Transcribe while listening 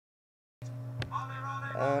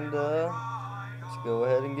and let's go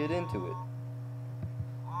ahead and get into it.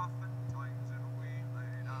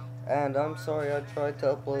 And I'm sorry, I tried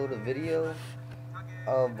to upload a video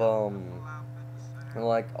of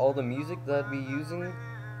like all the music that I'd be using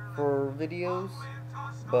for videos,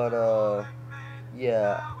 but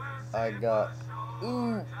yeah, I got,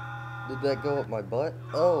 ooh, did that go up my butt?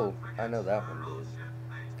 Oh, I know that one did.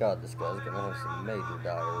 God, this guy's gonna have some major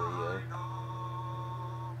diarrhea.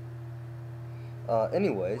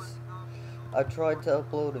 Anyways, I tried to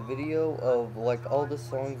upload a video of like all the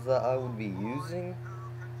songs that I would be using,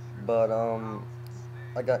 but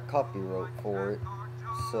I got copyright for it,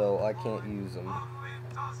 so I can't use them.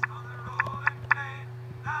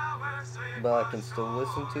 But I can still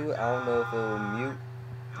listen to it. I don't know if it will mute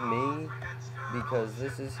me because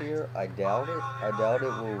this is here. I doubt it. I doubt it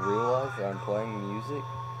will realize that I'm playing music,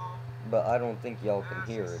 but I don't think y'all can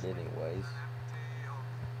hear it anyways.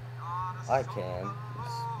 I can.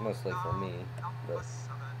 It's mostly for me, but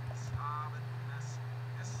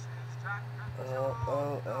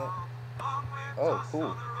oh,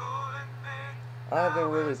 cool. I haven't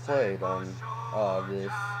really played on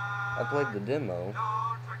this. I played the demo.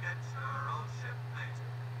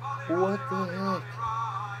 What the heck?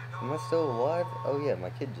 Am I still alive? Oh yeah, my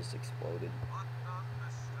kid just exploded.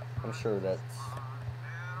 I'm sure that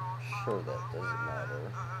doesn't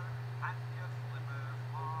matter.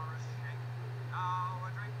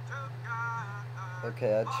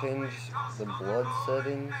 Okay, I changed the blood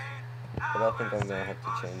settings, but I think I'm gonna have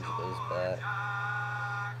to change those back.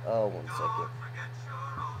 Oh, 1 second.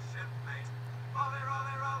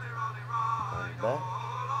 And back.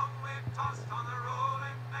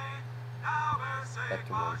 Back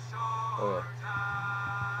to 1. Okay.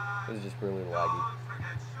 It was just really laggy.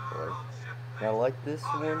 Right. And I like this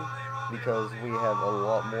one because we have a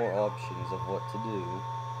lot more options of what to do.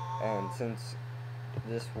 And since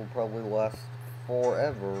this will probably last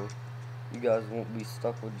forever, you guys won't be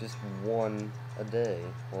stuck with just one a day.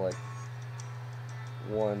 Like,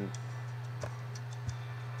 one.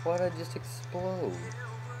 Why'd I just explode?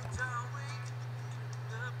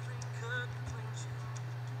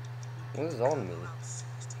 What is on me?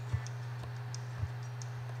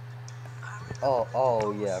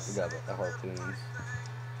 Oh yeah, I forgot about the harpoons.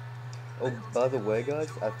 Oh, by the way,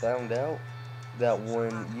 guys, I found out that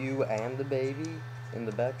when you and the baby in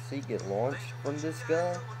the back seat get launched from this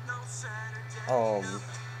guy,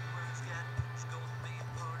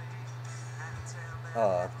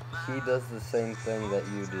 he does the same thing that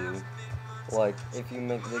you do. Like, if you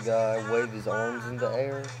make the guy wave his arms in the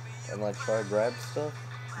air and, like, try to grab stuff,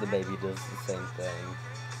 the baby does the same thing.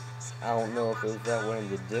 I don't know if it was that way in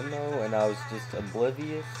the demo and I was just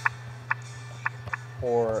oblivious,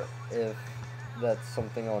 or if that's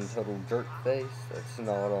something on Total Jerk Face that's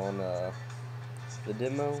not on, the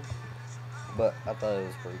demo, but I thought it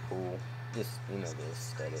was pretty cool. Just, you know, the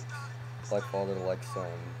aesthetics. Like father, like son.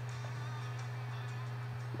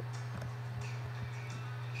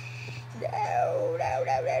 No.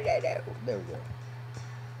 There we go.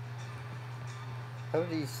 How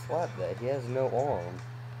did he slap that? He has no arm.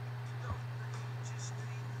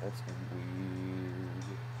 That's weird.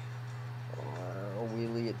 I'll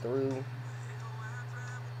wheelie it through.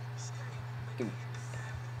 Dude.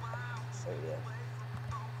 Oh yeah.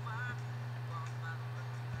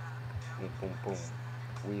 Boom, boom, boom.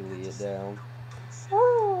 Wheelie it down.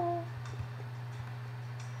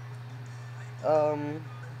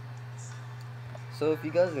 So if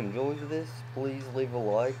you guys enjoyed this, please leave a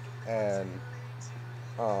like and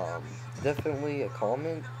definitely a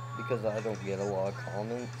comment, because I don't get a lot of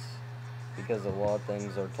comments because a lot of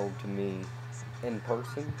things are told to me in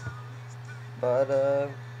person.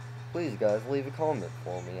 But please guys, leave a comment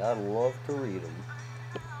for me. I'd love to read them.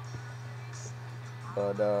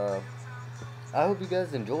 But I hope you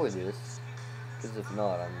guys enjoy this, because if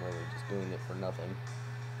not, I'm really just doing it for nothing.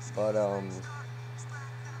 But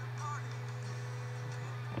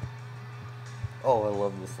oh, I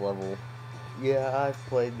love this level. Yeah, I've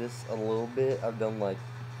played this a little bit. I've done like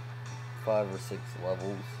 5 or 6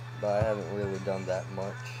 levels, but I haven't really done that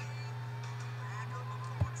much.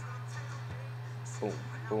 Boom,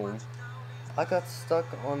 boom. I got stuck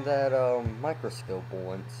on that microscope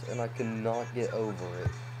once, and I could not get over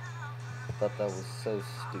it. Thought that was so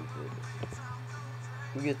stupid.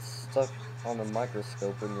 You get stuck on a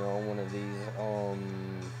microscope when you're on one of these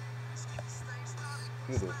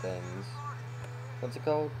scooter things. What's it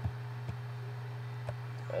called?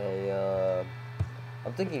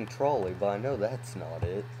 I'm thinking trolley, but I know that's not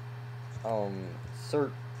it.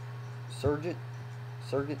 Surrogate?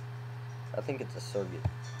 Surrogate? I think it's a surrogate.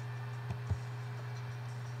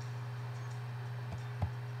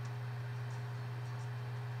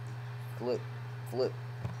 Flip. Flip.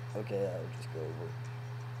 Okay, I'll just go over it.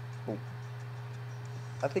 Boom.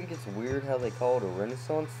 I think it's weird how they call it a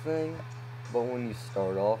Renaissance thing, but when you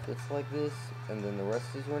start off it's like this, and then the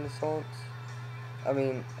rest is Renaissance. I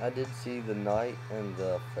mean, I did see the knight and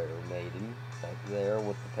the fair maiden back there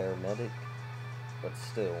with the paramedic, but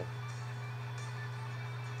still.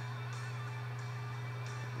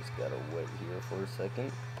 Just gotta wait here for a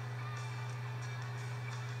second.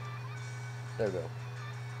 There we go.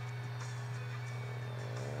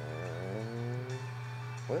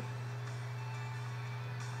 What?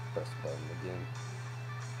 Press the button again.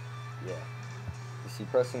 Yeah. You see,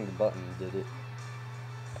 pressing the button did it.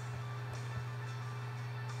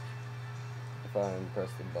 If I hadn't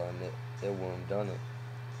pressed the button, it wouldn't have done it.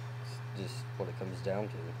 It's just what it comes down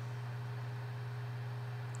to.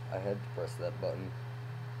 I had to press that button.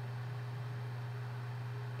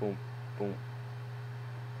 Boom, boom,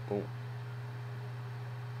 boom.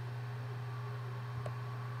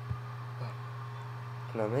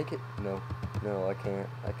 Can I make it? No. No, I can't.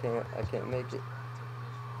 I can't make it.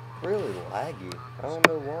 Really laggy. I don't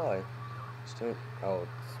know why. Oh,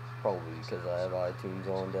 it's probably because I have iTunes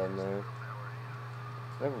on down there.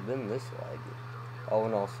 It's never been this laggy. Oh,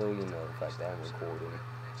 and also, you know, the fact that I'm recording.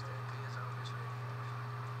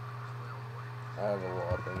 I have a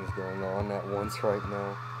lot of things going on at once right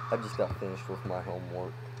now. I just got finished with my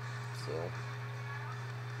homework, so.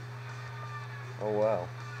 Oh, wow.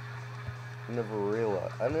 I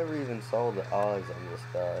never even saw the eyes on this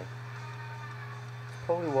guy. That's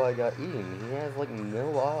probably why I got eaten. He has, like,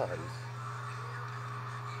 no eyes.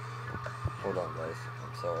 Hold on, guys.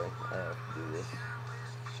 I'm sorry. I have to do this.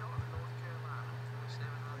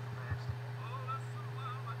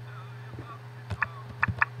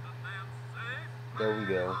 There we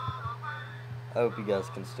go. I hope you guys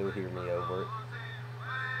can still hear me over it.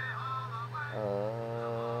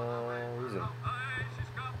 Resume.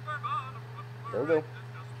 There we go.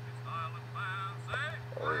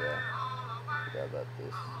 Oh yeah. Forgot about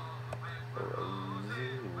this.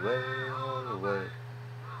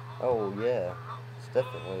 Oh yeah. It's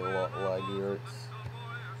definitely a lot laggier. It's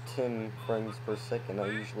 10 frames per second. I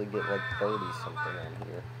usually get like 30 something on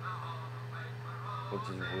here, which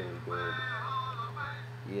is really good.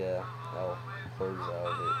 Yeah, I'll close out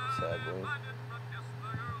of it, sadly.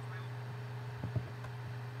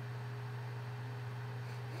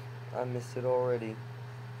 I missed it already.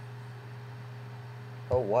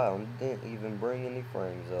 Oh wow, didn't even bring any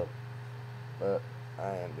frames up. But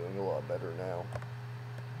I am doing a lot better now.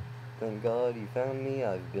 Thank God you found me.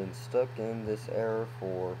 I've been stuck in this error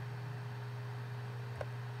for...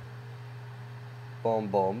 Bum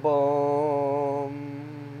bum bum.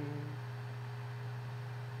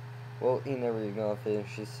 Well, he never even gonna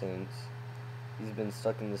finish his sentence. He's been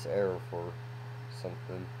stuck in this error for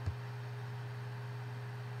something.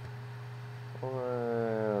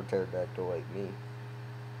 Or pterodactyl like me.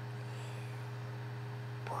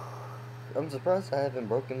 I'm surprised I haven't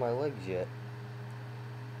broken my legs yet.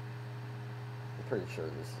 I'm pretty sure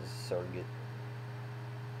this is surrogate.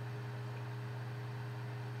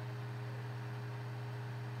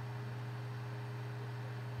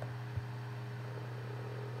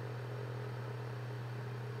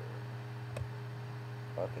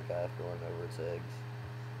 I think I have to run over its eggs.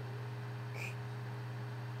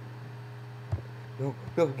 No,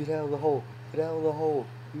 no, get out of the hole. Get out of the hole,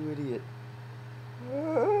 you idiot.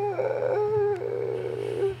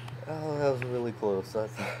 Oh, that was really close. I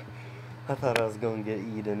thought I was going to get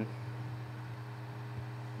eaten.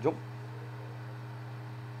 Jump.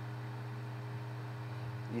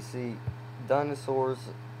 You see,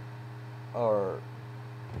 dinosaurs are...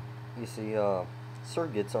 You see,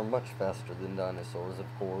 surrogates are much faster than dinosaurs, of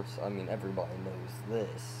course. I mean, everybody knows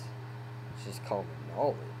this. It's just common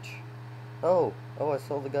knowledge. Oh, I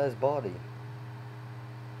saw the guy's body.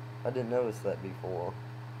 I didn't notice that before.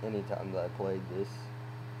 Anytime that I played this.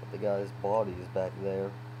 But the guy's body is back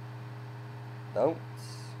there. Bounce.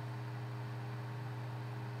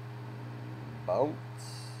 Bounce.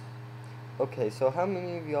 Okay, so how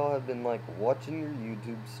many of y'all have been, like, watching your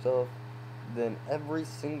YouTube stuff, then every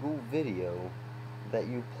single video that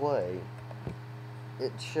you play,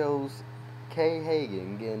 it shows Kay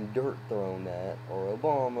Hagan getting dirt thrown at, or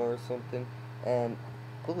Obama or something, and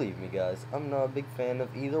believe me guys, I'm not a big fan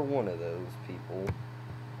of either one of those people,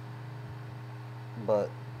 but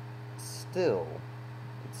still,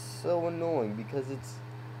 it's so annoying because it's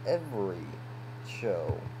every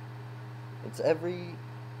show, it's every,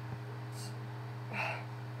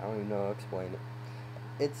 I don't even know how to explain it,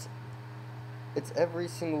 it's every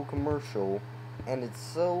single commercial, and it's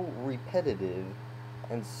so repetitive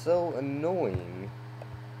and so annoying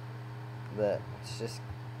that it's just,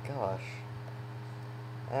 gosh,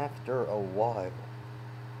 after a while.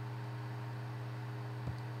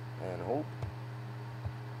 And hope.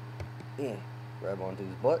 Yeah. Grab onto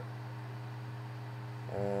his butt.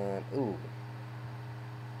 And, ooh.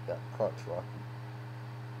 Got crotch rocky.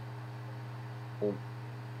 Oh.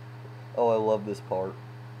 Oh, I love this part.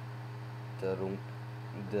 Da-dum,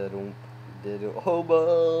 da-dum, da-dum.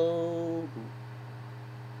 Hobo!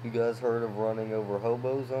 You guys heard of running over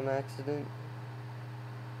hobos on accident?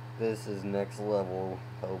 This is next level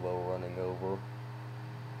hobo running over.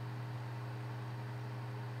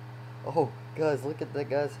 Oh, guys, look at that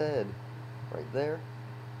guy's head. Right there.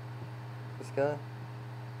 This guy.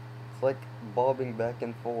 It's like bobbing back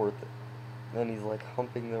and forth. And he's like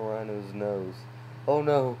humping the rhino's nose. Oh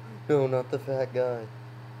no, no, not the fat guy.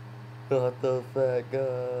 Not the fat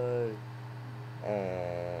guy.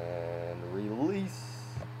 And release.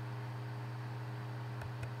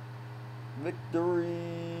 Victory!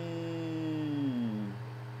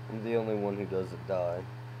 I'm the only one who doesn't die.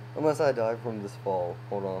 Unless I die from this fall.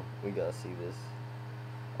 Hold on, we gotta see this.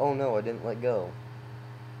 Oh no, I didn't let go.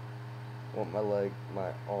 Well, my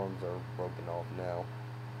arms are broken off now.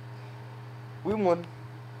 We won.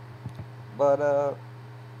 But,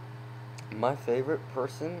 my favorite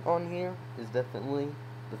person on here is definitely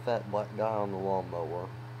the fat black guy on the lawnmower.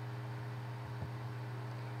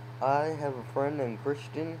 I have a friend named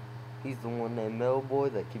Christian. He's the one named Melboy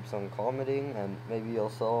that keeps on commenting, and maybe y'all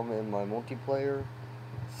saw him in my multiplayer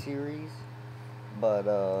series.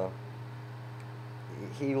 But,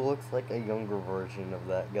 he looks like a younger version of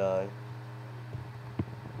that guy.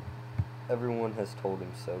 Everyone has told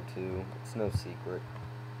him so too. It's no secret.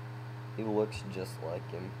 He looks just like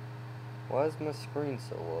him. Why is my screen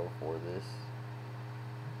so low for this?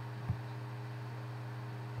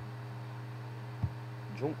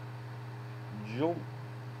 Jump. Jump.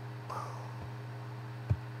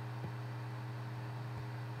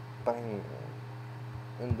 Bang.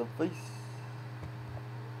 In the face.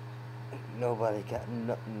 Ain't nobody got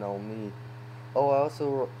nothing on me. Oh, I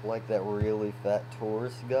also like that really fat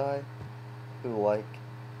tourist guy who, like,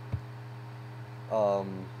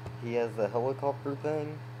 he has the helicopter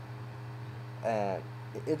thing, and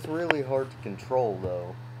it's really hard to control,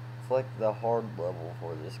 though. It's like the hard level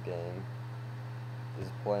for this game is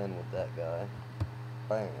playing with that guy.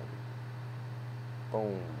 Bam.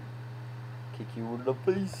 Boom. Kick you in the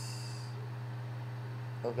face.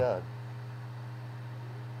 Oh god.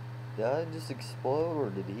 Did I just explode, or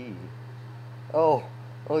did he? Oh.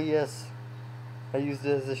 Oh yes. I used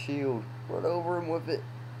it as a shield. Run over him with it.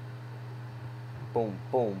 Boom,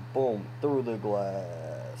 boom, boom. Through the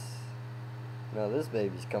glass. Now this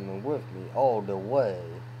baby's coming with me all the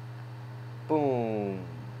way. Boom.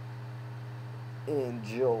 In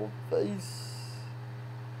your face.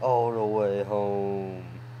 All the way home.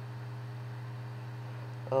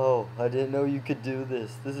 Oh, I didn't know you could do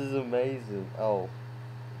this. This is amazing. Oh.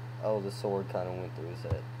 Oh, the sword kind of went through his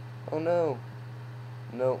head. Oh no.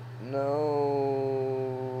 No. No.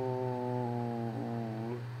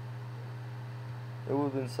 It would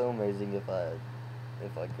have been so amazing if I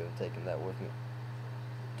could have taken that with me.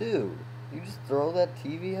 Dude, you just throw that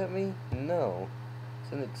TV at me? No.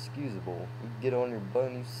 It's inexcusable. You get on your butt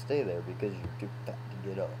and you stay there because you're too fat to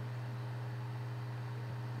get up.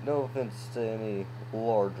 No offense to any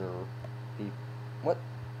larger people. What?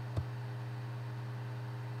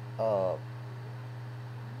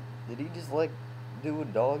 Did he just, like, do a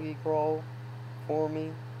doggy crawl for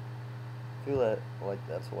me? I feel like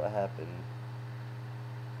that's what happened.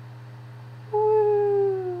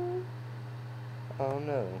 Woo! Oh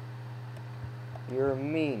no. You're a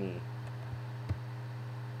meanie.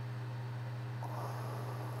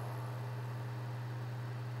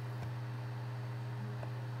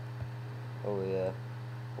 Oh yeah.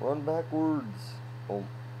 Run backwards. Boom.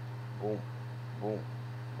 Boom. Boom.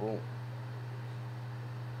 Boom.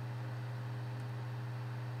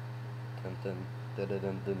 Dun dun dun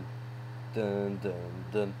dun dun dun dun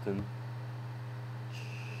dun dun.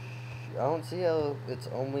 I don't see how it's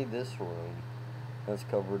only this room that's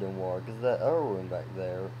covered in water, because that other room back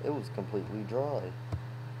there, it was completely dry.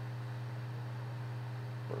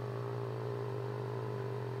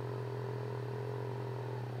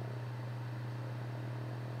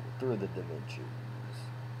 Through the dimensions.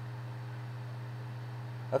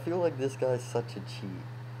 I feel like this guy's such a cheat.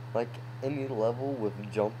 Like, any level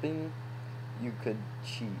with jumping, you could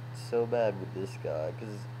cheat so bad with this guy,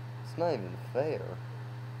 because it's not even fair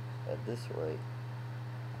at this rate.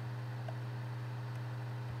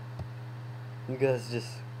 You guys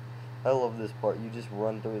just, I love this part. You just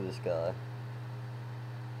run through this guy.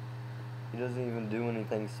 He doesn't even do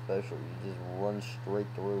anything special. He just runs straight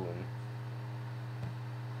through him.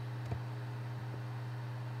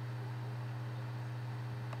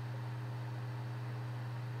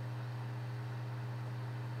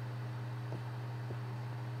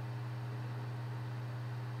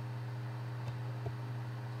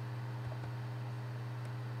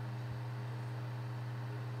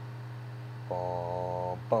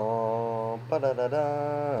 Bum, bum, ba da da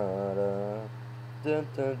da da. Dun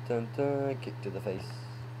dun dun dun. Kick to the face.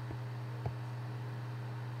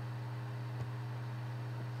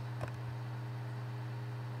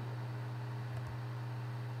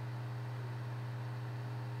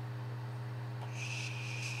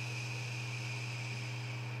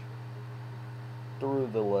 Through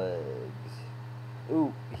the legs.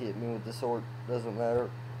 Ooh, he hit me with the sword. Doesn't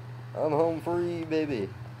matter. I'm home free, baby.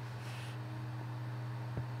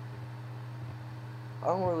 I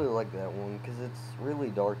don't really like that one because it's really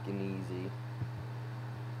dark and easy.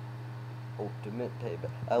 Ultimate payback.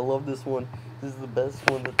 I love this one. This is the best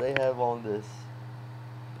one that they have on this.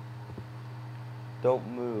 Don't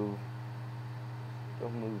move.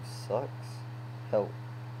 Don't move sucks. Help.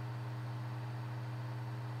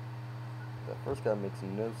 That first guy makes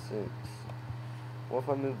no sense. What if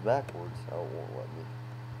I move backwards? Oh, it won't let me.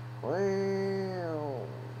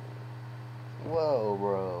 Whoa,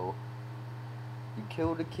 bro. You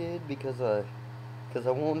killed a kid because I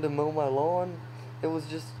wanted to mow my lawn? It was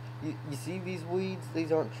just, you see these weeds?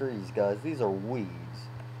 These aren't trees, guys. These are weeds.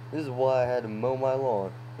 This is why I had to mow my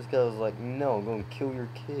lawn. This guy was like, no, I'm going to kill your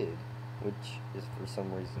kid. Which is for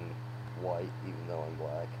some reason white, even though I'm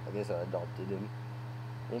black. I guess I adopted him.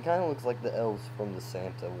 And he kind of looks like the elves from the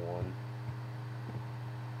Santa one.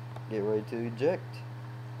 Get ready to eject.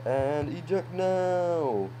 And eject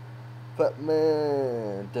now! Fat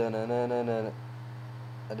man! Dun-dun-dun-dun-dun.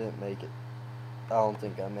 I didn't make it. I don't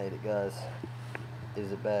think I made it, guys.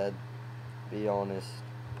 Is it bad? Be honest.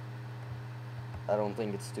 I don't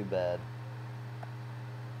think it's too bad.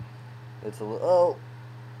 It's a little... Oh!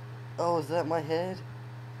 Oh, is that my head?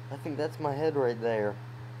 I think that's my head right there.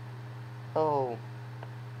 Oh.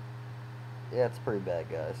 Yeah, it's pretty bad,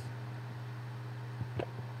 guys.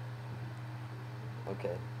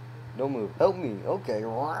 Okay. Don't move. Help me. Okay.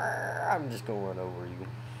 I'm just gonna run over you.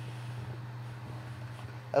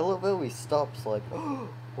 I love how he stops like, oh,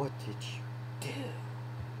 what did you do?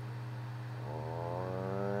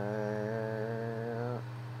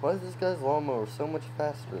 Why is this guy's lawnmower so much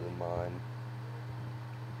faster than mine?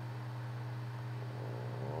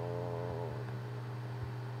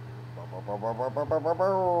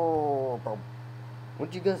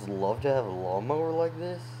 Wouldn't you guys love to have a lawnmower like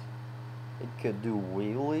this? It could do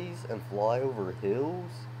wheelies and fly over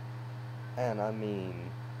hills. And I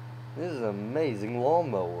mean, this is an amazing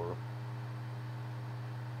lawnmower.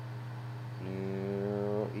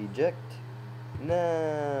 Eject.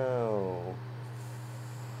 No.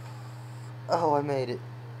 Oh, I made it.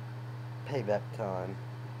 Payback time.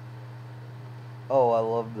 Oh, I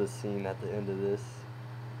love the scene at the end of this.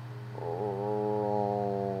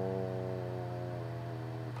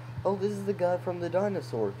 Oh, this is the guy from the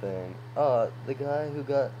dinosaur thing. The guy who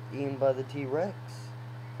got eaten by the T-Rex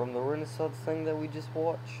from the Renaissance thing that we just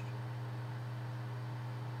watched.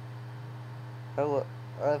 I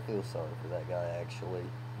feel sorry for that guy, actually.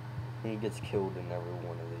 He gets killed in every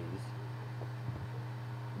one of these.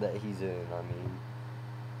 That he's in, I mean.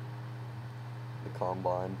 The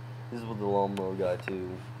Combine. This is with the lawnmower guy,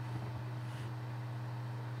 too.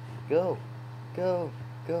 Go! Go!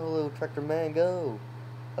 Go, little tractor man, go!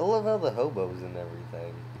 I love how the hobo's and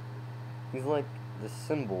everything. He's like the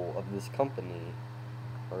symbol of this company.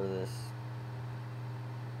 Or this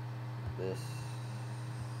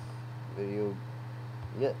video.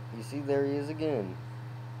 Yeah, you see, there he is again.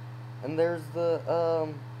 And there's the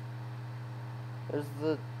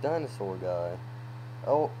dinosaur guy.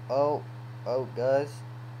 Oh, guys.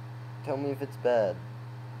 Tell me if it's bad.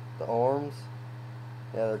 The arms?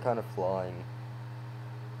 Yeah, they're kind of flying.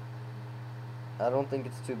 I don't think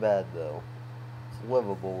it's too bad, though. It's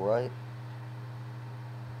livable, right?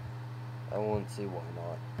 I won't see why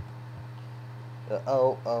not.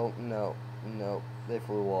 Oh, no. No, they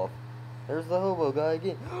flew off. There's the hobo guy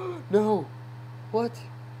again. No! What?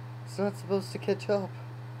 It's not supposed to catch up.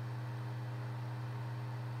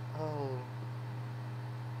 Oh.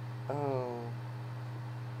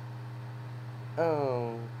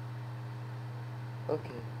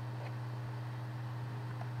 Okay.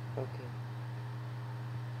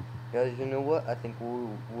 Guys, you know what? I think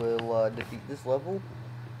we'll defeat this level,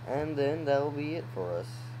 and then that'll be it for us.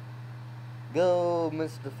 Go,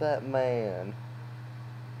 Mr. Fat Man.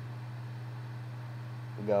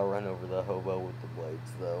 We gotta run over the hobo with the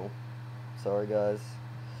blades, though. Sorry, guys.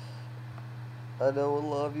 I don't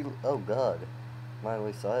love you. Oh, God.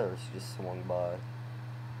 Miley Cyrus just swung by.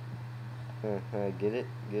 Get it?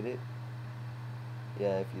 Get it?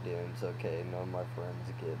 Yeah, if you didn't, it's okay. None of my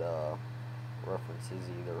friends get, references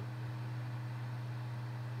either.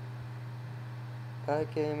 I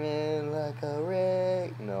came in like a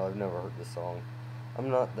wreck. No, I've never heard the song.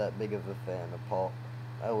 I'm not that big of a fan of pop.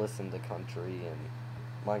 I listen to country and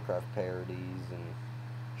Minecraft parodies and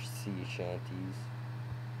sea shanties,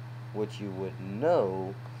 which you would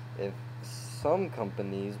know if some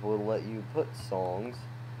companies would let you put songs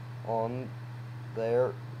on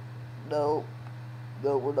their... No,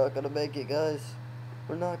 no, we're not gonna make it, guys.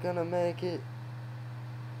 We're not gonna make it.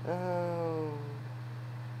 Oh,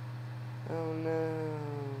 oh no.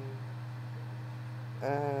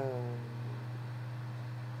 Oh,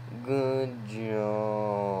 good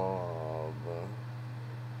job.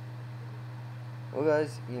 Well,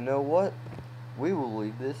 guys, you know what? We will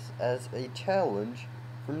leave this as a challenge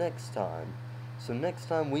for next time. So next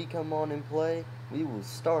time we come on and play, we will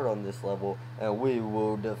start on this level and we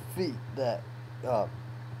will defeat that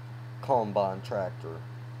combine tractor.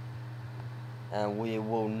 And we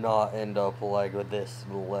will not end up like with this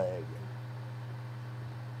leg.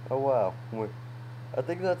 Oh wow. I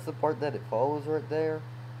think that's the part that it follows right there.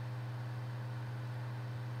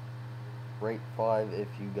 Rate 5 if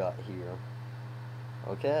you got here.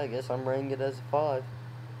 Okay, I guess I'm rating it as a 5.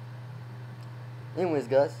 Anyways,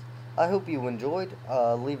 guys, I hope you enjoyed.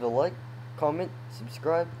 Leave a like, comment,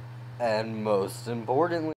 subscribe, and most importantly,